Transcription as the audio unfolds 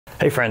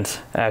Hey friends,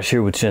 Ash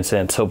here with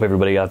Gents. Hope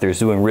everybody out there is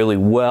doing really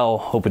well.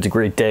 Hope it's a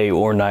great day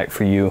or night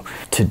for you.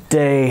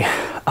 Today,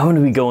 I'm going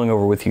to be going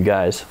over with you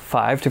guys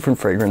 5 different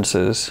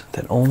fragrances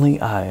that only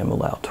I am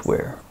allowed to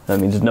wear. That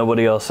means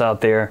nobody else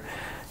out there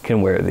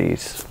can wear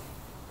these.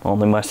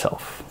 Only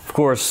myself. Of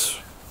course,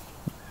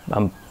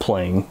 I'm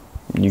playing.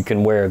 You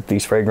can wear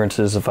these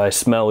fragrances. If I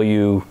smell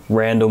you,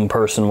 random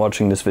person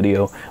watching this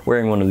video,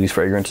 wearing one of these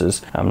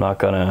fragrances, I'm not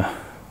gonna,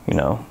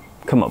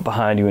 come up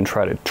behind you and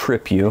try to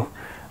trip you.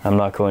 I'm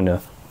not going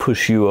to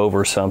push you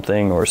over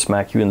something or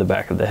smack you in the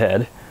back of the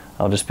head.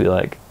 I'll just be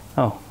like,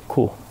 oh,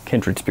 cool,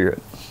 kindred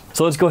spirit.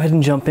 So let's go ahead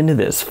and jump into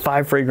this.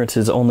 5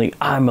 fragrances only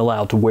I'm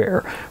allowed to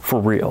wear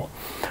for real.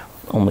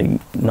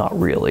 Only not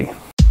really.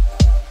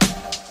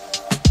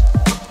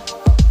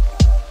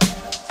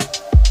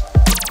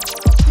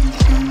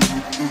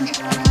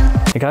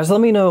 Hey guys,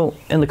 let me know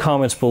in the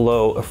comments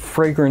below a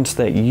fragrance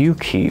that you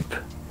keep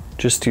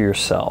just to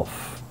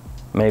yourself.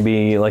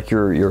 Maybe like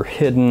your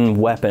hidden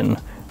weapon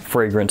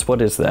fragrance.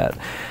 What is that?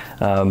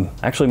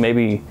 Actually,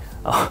 maybe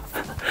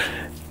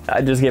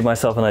I just gave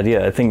myself an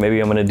idea. I think maybe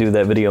I'm going to do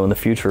that video in the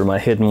future, my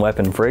hidden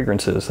weapon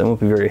fragrances. They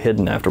won't be very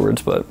hidden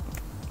afterwards, but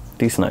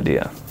decent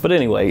idea. But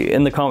anyway,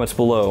 in the comments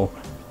below,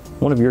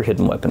 one of your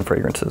hidden weapon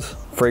fragrances.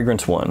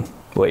 Fragrance 1.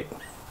 Wait,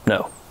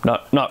 no,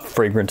 not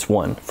fragrance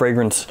 1.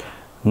 Fragrance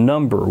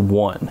number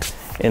 1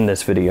 in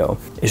this video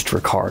is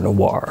Drakkar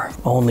Noir.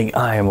 Only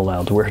I am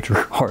allowed to wear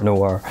Drakkar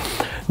Noir.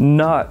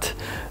 Not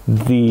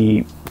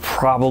the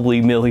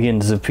probably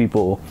millions of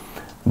people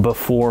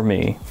before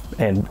me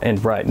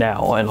and right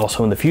now and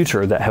also in the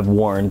future that have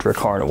worn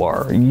Drakkar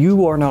Noir.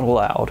 You are not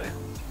allowed.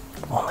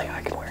 Only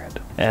I can wear it.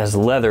 As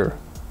leather,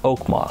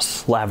 oak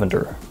moss,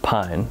 lavender,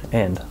 pine,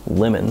 and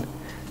lemon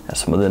as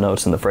some of the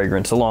notes in the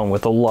fragrance, along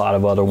with a lot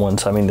of other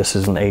ones. I mean, this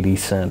is an 80s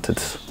scent.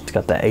 It's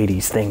got that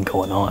 80s thing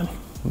going on.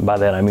 By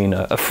that I mean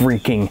a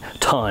freaking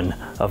ton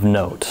of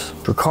notes.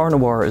 Drakkar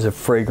Noir is a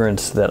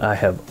fragrance that I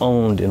have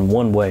owned in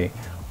one way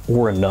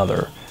or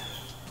another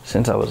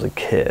since I was a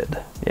kid.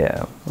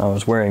 Yeah, I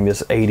was wearing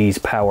this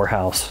 80s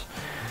powerhouse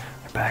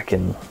back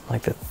in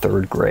like the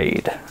 3rd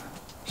grade.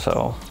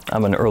 So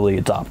I'm an early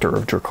adopter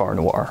of Drakkar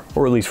Noir,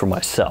 or at least for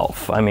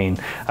myself. I mean,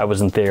 I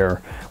wasn't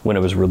there when it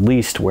was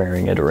released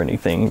wearing it or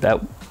anything.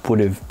 That would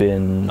have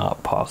been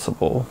not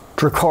possible.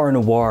 Drakkar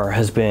Noir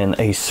has been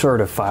a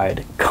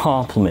certified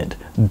compliment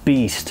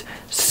beast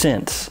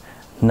since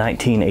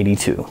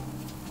 1982.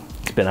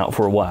 It's been out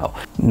for a while.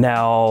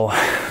 Now,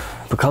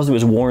 because it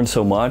was worn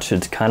so much,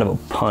 it's kind of a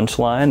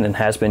punchline and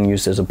has been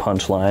used as a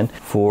punchline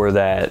for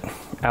that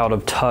out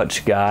of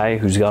touch guy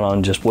who's got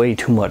on just way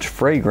too much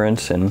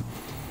fragrance and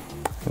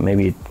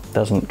maybe it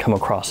doesn't come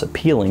across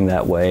appealing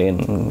that way,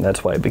 and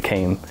that's why it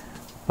became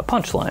a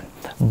punchline.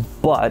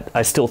 But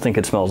I still think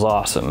it smells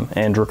awesome,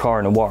 and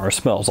Drakkar Noir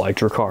smells like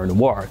Drakkar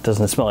Noir. It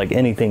doesn't smell like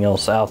anything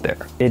else out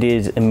there. It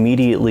is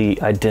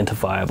immediately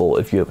identifiable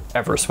if you have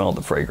ever smelled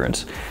the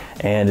fragrance,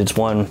 and it's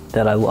one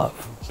that I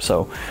love,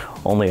 so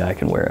only I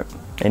can wear it.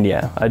 And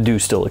yeah, I do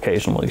still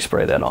occasionally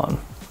spray that on,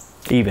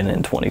 even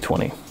in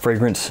 2020.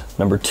 Fragrance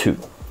number 2.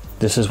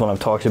 This is one I've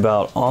talked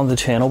about on the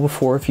channel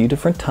before a few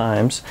different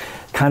times.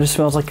 Kind of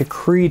smells like a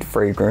Creed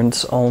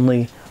fragrance,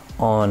 only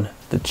on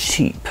the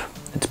cheap.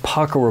 It's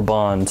Paco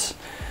Rabanne's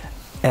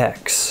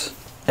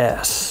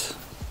XS.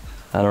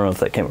 I don't know if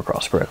that came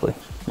across correctly.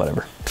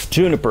 Whatever.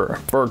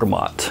 Juniper,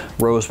 bergamot,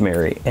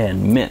 rosemary,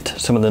 and mint.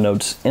 Some of the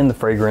notes in the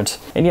fragrance.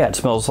 And yeah, it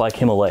smells like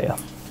Himalaya.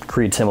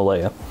 Creed's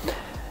Himalaya.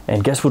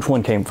 And guess which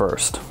one came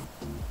first?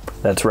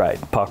 That's right,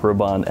 Paco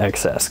Rabanne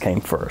XS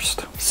came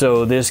first.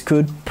 So this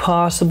could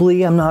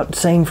possibly, I'm not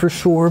saying for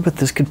sure, but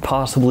this could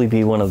possibly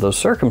be one of those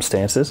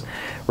circumstances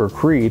where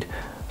Creed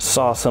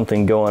saw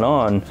something going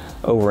on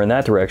over in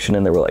that direction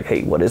and they were like,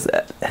 hey, what is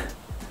that?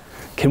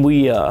 Can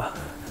we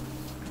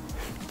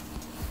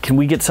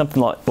get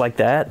something like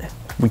that?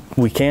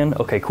 We can?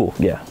 Okay, cool,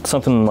 yeah.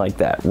 Something like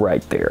that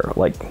right there,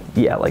 like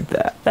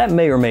that. That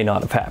may or may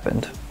not have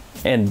happened.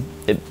 And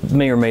it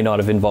may or may not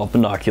have involved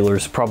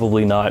binoculars,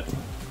 probably not,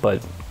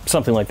 but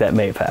something like that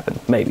may have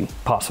happened, maybe,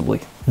 possibly.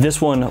 This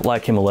one,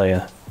 like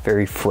Himalaya,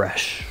 very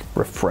fresh,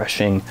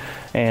 refreshing,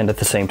 and at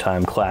the same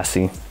time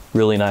classy.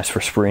 Really nice for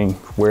spring.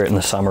 Wear it in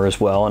the summer as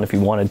well, and if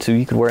you wanted to,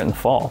 you could wear it in the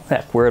fall.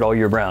 Heck, wear it all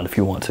year round if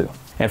you want to.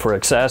 And for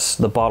XS,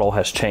 the bottle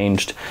has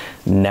changed.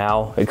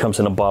 Now it comes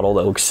in a bottle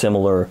that looks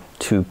similar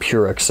to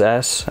Pure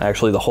XS.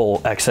 Actually, the whole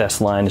XS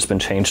line has been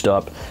changed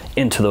up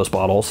into those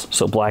bottles.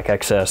 So black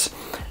XS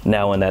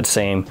now in that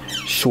same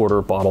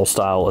shorter bottle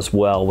style as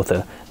well, with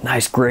a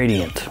nice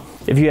gradient.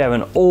 If you have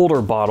an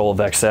older bottle of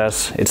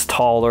XS, it's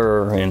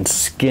taller and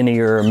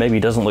skinnier,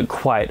 maybe doesn't look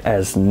quite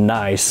as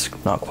nice,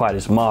 not quite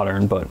as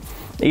modern, but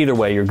either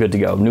way, you're good to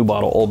go. New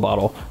bottle, old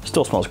bottle,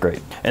 still smells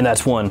great. And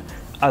that's one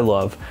I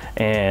love,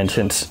 and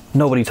since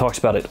nobody talks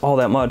about it all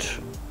that much,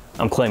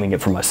 I'm claiming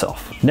it for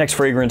myself. Next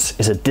fragrance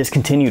is a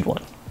discontinued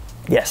one.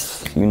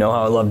 Yes, you know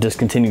how I love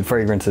discontinued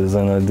fragrances,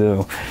 and I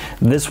do.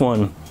 This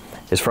one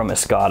is from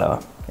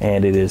Escada,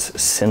 and it is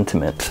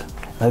Sentiment.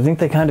 I think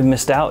they kind of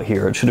missed out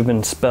here. It should have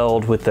been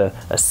spelled with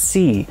a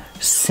C,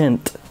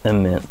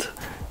 Sentiment.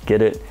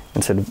 Get it?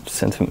 instead of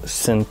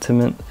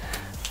sentiment.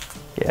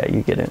 Yeah,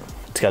 you get it.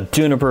 It's got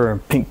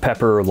juniper, pink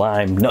pepper,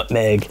 lime,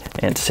 nutmeg,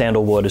 and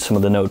sandalwood as some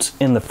of the notes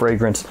in the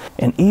fragrance.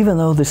 And even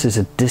though this is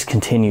a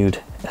discontinued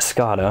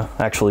Escada,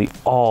 actually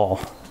all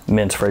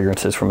men's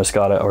fragrances from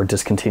Escada are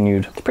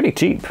discontinued. It's pretty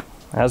cheap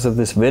as of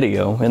this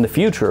video. In the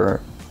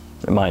future,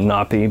 it might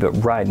not be, but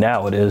right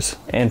now it is.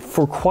 And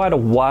for quite a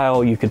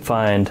while, you could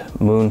find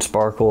Moon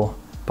Sparkle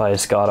by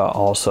Escada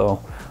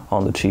also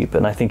on the cheap.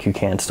 And I think you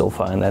can still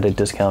find that at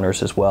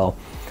discounters as well.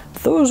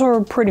 Those are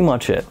pretty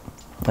much it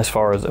as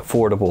far as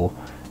affordable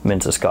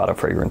men's Escada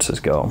fragrances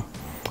go.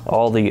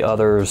 All the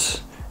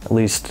others, at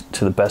least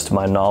to the best of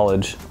my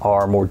knowledge,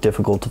 are more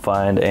difficult to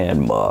find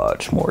and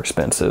much more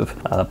expensive.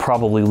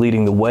 Probably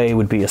leading the way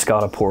would be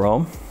Escada Pour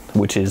Homme,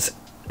 which is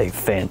a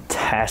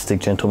fantastic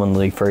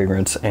gentlemanly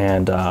fragrance,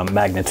 and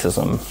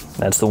Magnetism.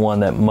 That's the one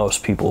that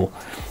most people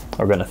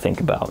are going to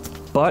think about.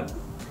 But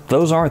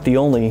those aren't the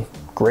only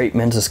great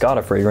men's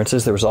Escada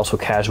fragrances. There was also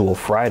Casual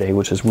Friday,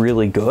 which is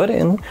really good,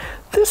 and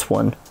this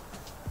one,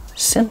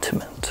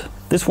 Sentiment.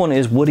 This one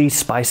is woody,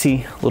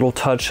 spicy, little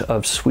touch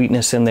of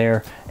sweetness in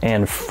there,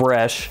 and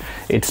fresh.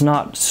 It's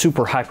not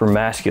super hyper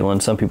masculine.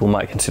 Some people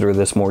might consider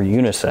this more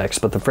unisex,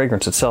 but the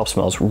fragrance itself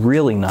smells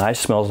really nice,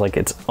 smells like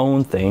its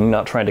own thing,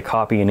 not trying to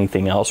copy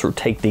anything else or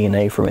take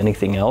DNA from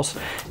anything else.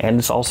 And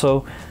it's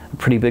also a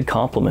pretty big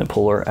compliment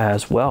puller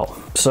as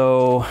well.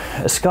 So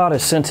Escada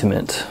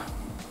Sentiment,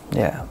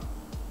 yeah,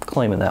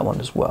 claiming that one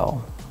as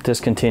well.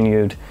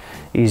 Discontinued,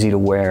 easy to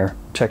wear,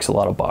 checks a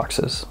lot of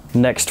boxes.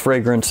 Next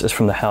fragrance is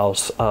from the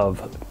house of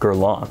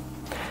Guerlain.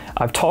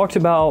 I've talked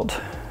about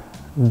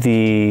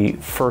the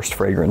first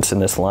fragrance in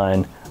this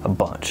line a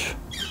bunch,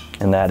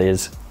 and that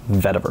is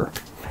Vetiver.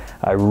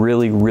 I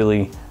really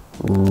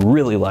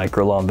like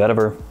Guerlain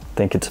Vetiver.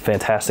 Think it's a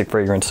fantastic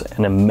fragrance,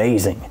 an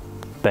amazing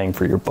bang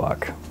for your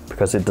buck,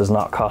 because it does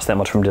not cost that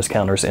much from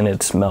discounters and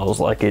it smells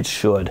like it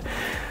should.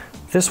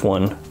 This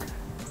one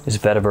is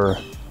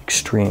Vetiver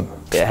Extreme.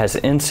 It has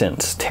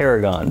incense,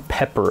 tarragon,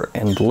 pepper,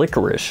 and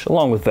licorice,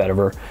 along with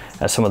vetiver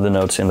as some of the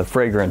notes in the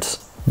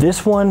fragrance.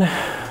 This one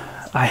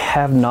I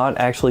have not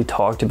actually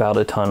talked about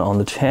a ton on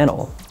the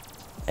channel,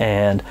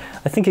 and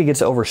I think it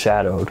gets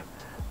overshadowed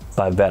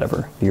by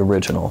Vetiver, the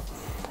original,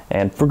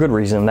 and for good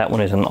reason. That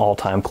one is an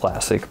all-time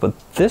classic, but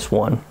this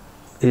one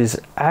is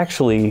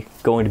actually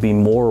going to be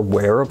more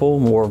wearable,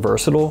 more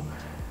versatile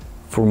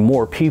for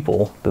more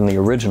people than the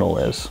original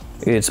is.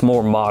 It's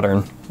more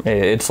modern.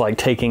 It's like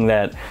taking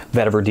that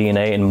Vetiver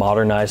DNA and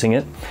modernizing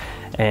it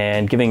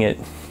and giving it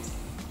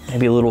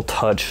maybe a little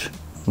touch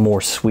more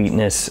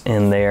sweetness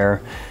in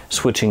there,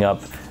 switching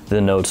up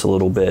the notes a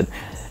little bit.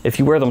 If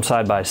you wear them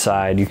side by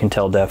side, you can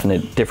tell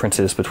definite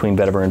differences between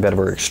Vetiver and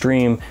Vetiver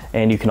Extreme,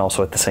 and you can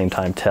also at the same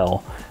time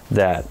tell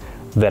that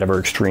Vetiver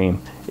Extreme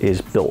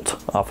is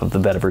built off of the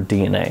Vetiver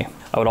DNA.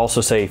 I would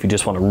also say, if you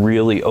just want to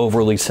really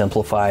overly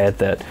simplify it,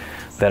 that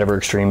Vetiver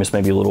Extreme is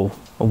maybe a little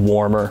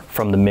warmer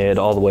from the mid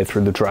all the way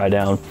through the dry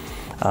down.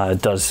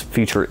 It does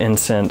feature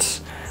incense,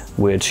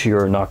 which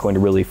you're not going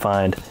to really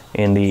find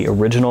in the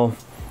original,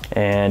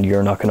 and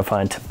you're not going to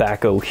find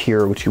tobacco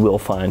here, which you will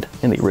find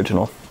in the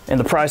original. And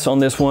the price on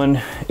this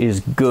one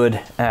is good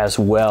as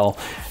well.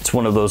 It's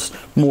one of those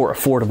more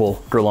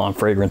affordable Guerlain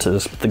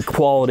fragrances. The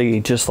quality,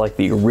 just like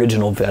the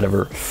original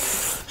Vetiver,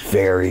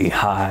 very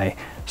high.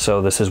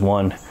 So this is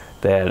one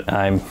that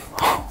I'm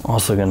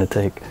also going to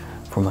take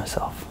for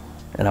myself.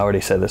 And I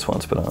already said this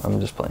once, but I'm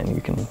just playing.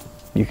 You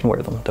can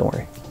wear them, don't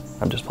worry.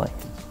 I'm just playing.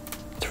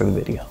 It's for the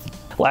video.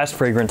 Last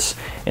fragrance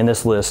in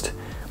this list,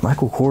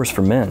 Michael Kors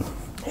for Men.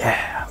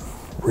 Yeah,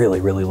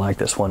 really like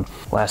this one.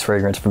 Last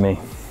fragrance for me,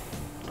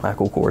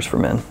 Michael Kors for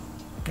Men.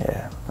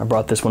 Yeah, I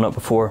brought this one up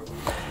before,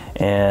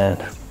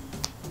 and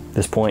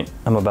this point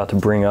I'm about to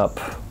bring up,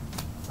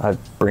 I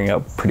bring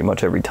up pretty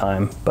much every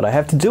time, but I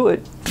have to do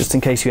it just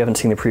in case you haven't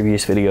seen the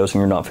previous videos and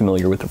you're not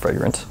familiar with the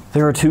fragrance.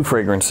 There are two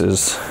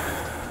fragrances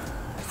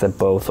that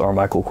both are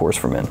Michael Kors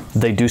for Men.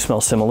 They do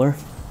smell similar,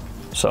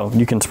 so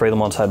you can spray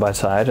them on side by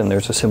side and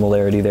there's a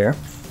similarity there,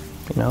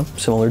 you know,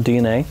 similar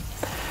DNA.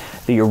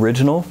 The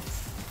original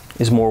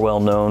is more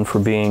well known for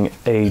being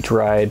a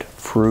dried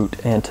fruit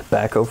and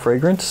tobacco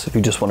fragrance, if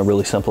you just want to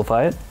really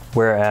simplify it,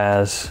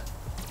 whereas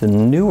the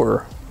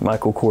newer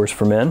Michael Kors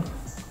for Men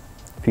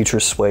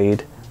features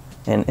suede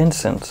and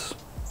incense,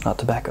 not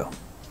tobacco.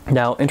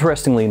 Now,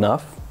 interestingly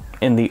enough,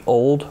 in the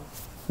old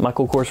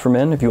Michael Kors for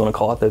Men, if you want to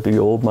call it that, the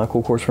old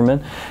Michael Kors for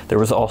Men, there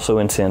was also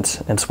incense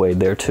and suede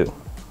there too.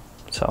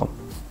 So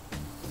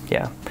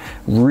yeah,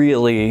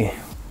 really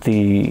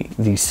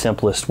the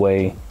simplest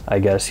way, I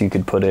guess you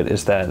could put it,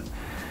 is that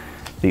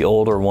the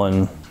older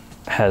one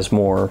has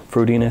more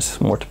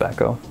fruitiness, more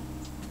tobacco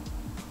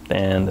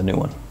than the new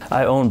one.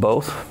 I own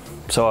both,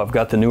 so I've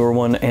got the newer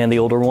one and the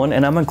older one,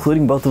 and I'm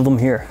including both of them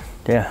here.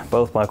 Yeah,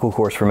 both Michael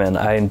Kors for Men.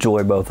 I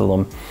enjoy both of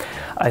them.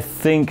 I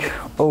think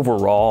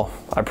overall,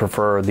 I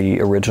prefer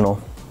the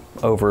original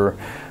over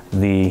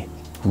the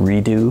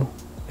redo,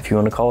 if you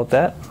want to call it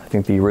that. I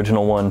think the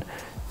original one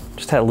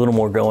just had a little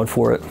more going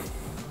for it.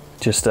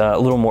 Just a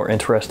little more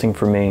interesting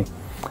for me.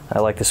 I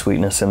like the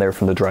sweetness in there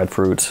from the dried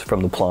fruits,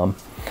 from the plum.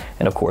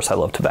 And of course I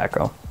love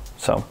tobacco.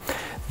 So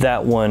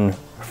that one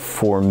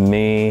for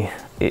me,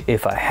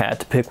 if I had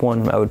to pick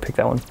one, I would pick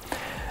that one.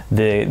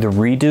 The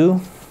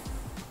redo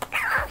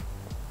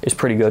is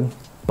pretty good,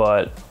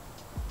 but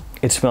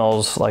it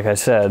smells, like I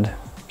said,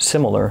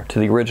 similar to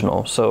the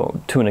original.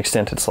 So to an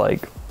extent, it's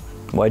like,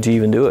 why'd you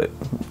even do it?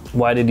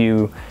 Why did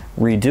you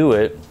redo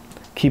it,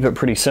 keep it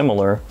pretty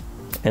similar,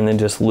 and then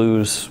just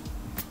lose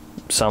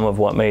some of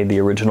what made the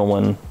original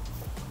one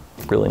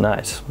really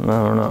nice? I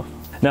don't know.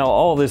 Now,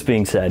 all this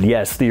being said,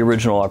 yes, the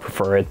original, I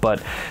prefer it,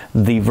 but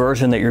the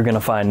version that you're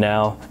gonna find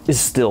now is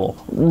still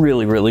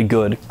really, really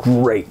good.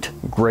 Great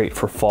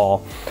for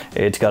fall.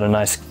 It's got a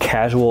nice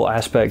casual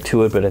aspect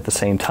to it, but at the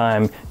same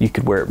time, you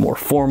could wear it more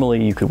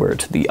formally, you could wear it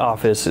to the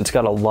office. It's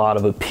got a lot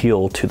of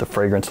appeal to the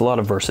fragrance, a lot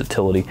of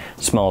versatility.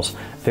 It smells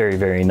very,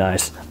 very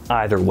nice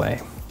either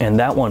way. And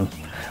that one,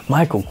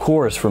 Michael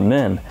Kors for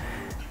Men,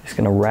 is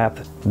gonna wrap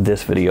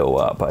this video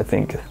up. I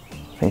think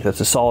that's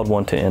a solid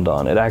one to end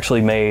on. It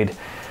actually made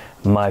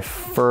my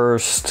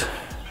first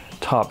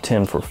top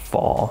 10 for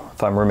fall,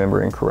 if I'm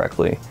remembering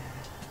correctly.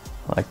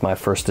 Like my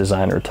first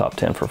designer top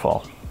 10 for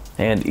fall.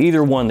 And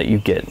either one that you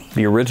get,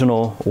 the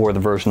original or the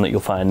version that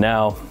you'll find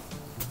now,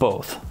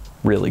 both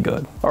really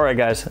good. All right,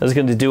 guys, that's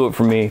going to do it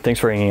for me.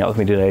 Thanks for hanging out with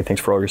me today.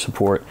 Thanks for all your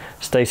support.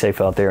 Stay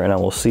safe out there, and I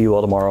will see you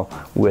all tomorrow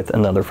with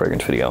another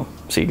fragrance video.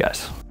 See you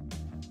guys.